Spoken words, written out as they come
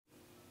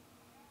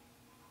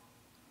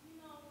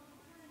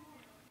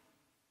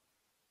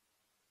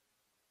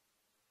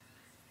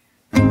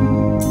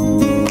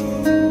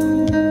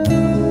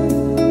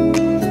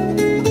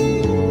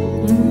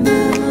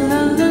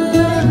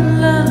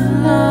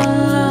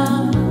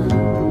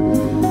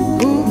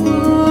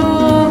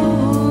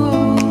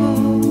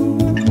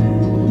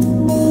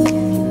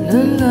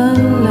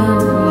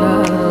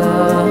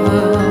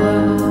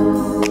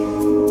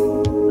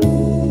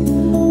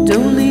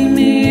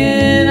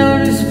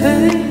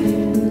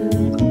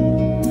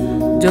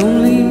Don't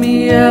leave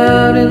me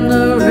out in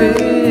the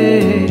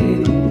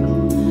rain.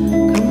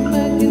 Come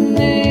back and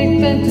make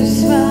better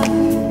smile.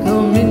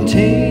 Come and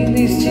take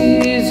these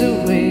tears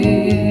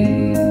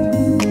away.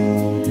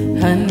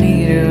 I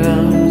need your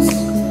arms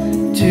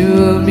to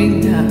hold me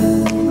now.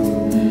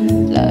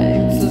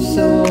 Life's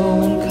so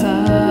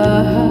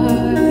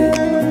unkind.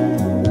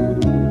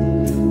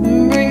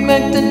 Bring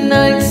back the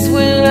nights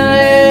when I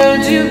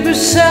held you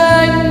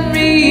beside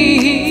me.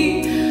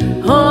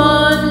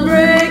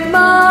 Unbreak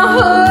my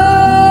heart.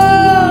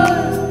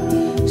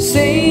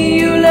 Say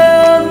you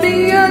love me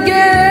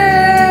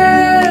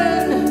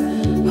again.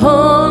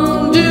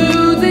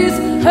 Undo this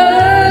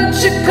hurt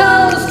you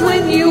caused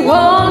when you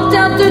walked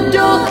out the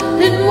door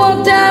and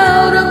walked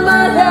out of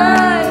my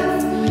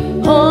life.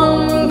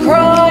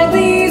 Uncry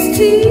these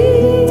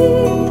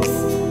tears.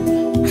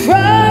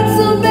 Cried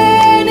so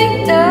many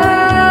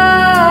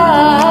nights.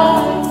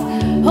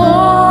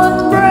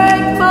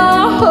 Unbreak my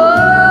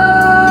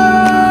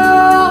heart.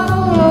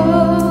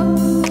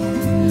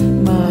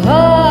 My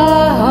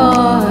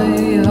heart.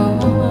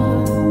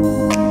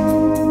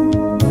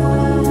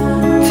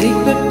 Take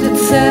back that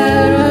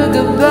sad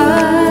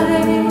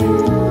goodbye.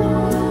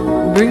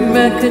 Bring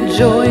back the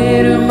joy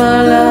to my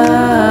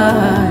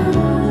life.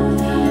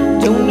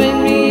 Don't make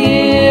me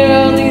hear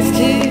all these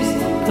tears.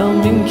 Come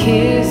and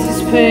kiss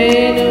this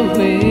pain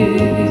away.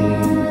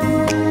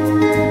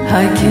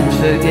 I can't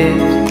forget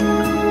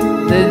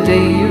the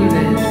day you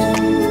left.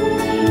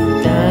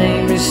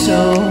 Time is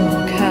so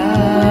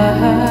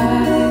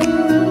kind.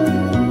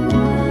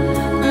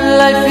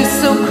 Life is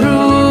so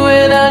cruel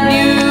without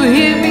you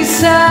here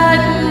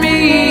beside me.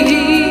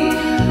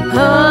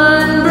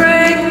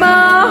 Unbreak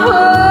my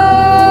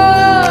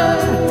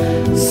heart.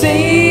 Say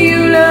you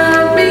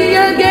love me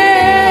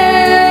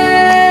again.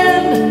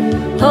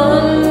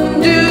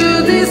 Undo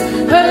this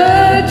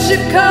hurt you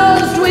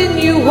caused when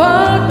you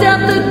walked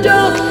out the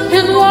door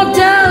and walked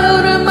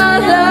out of my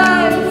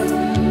life.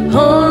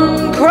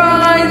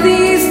 Uncry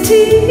these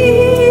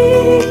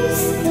tears.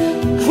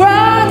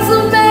 Cried so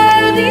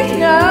many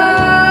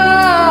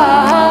nights.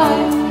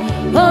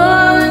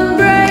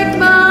 Unbreak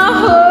my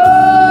heart.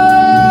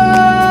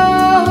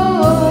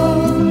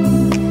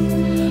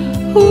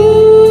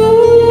 Ooh.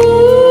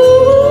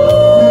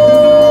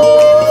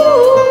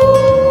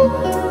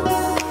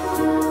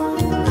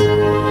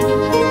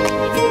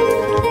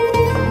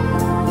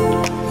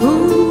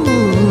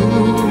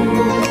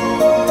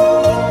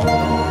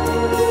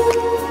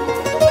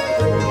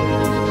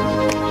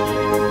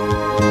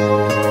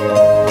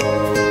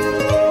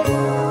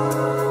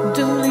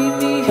 Don't leave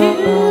me in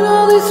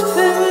all this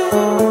pain.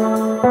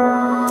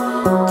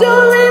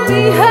 Don't leave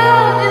me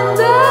out in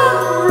the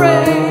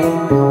rain.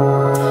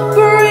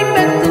 Bring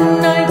back the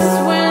nights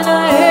when I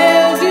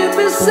held you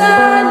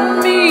beside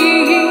me.